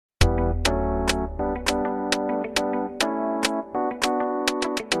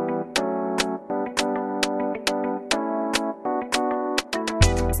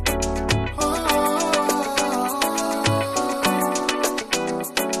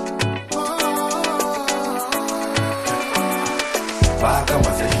Baka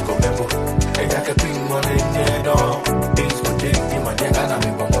masashiko membo. Ejake ping money nedo. Things for take him and they gonna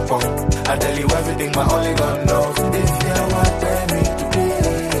me bong bong. I tell you everything my only God knows. If you want me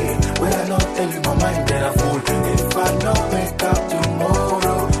today, when I not tell you my mind then I fool. If I don't wake up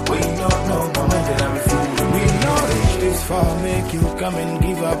tomorrow, we don't know my mind then I'm a fool. We know reach this far, make you come and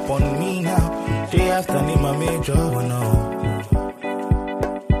give up on me now. Day after name my major, no.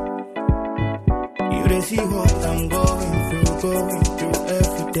 You they see what I'm going through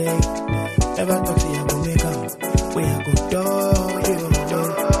every day. Never thought I go make up, where I go door.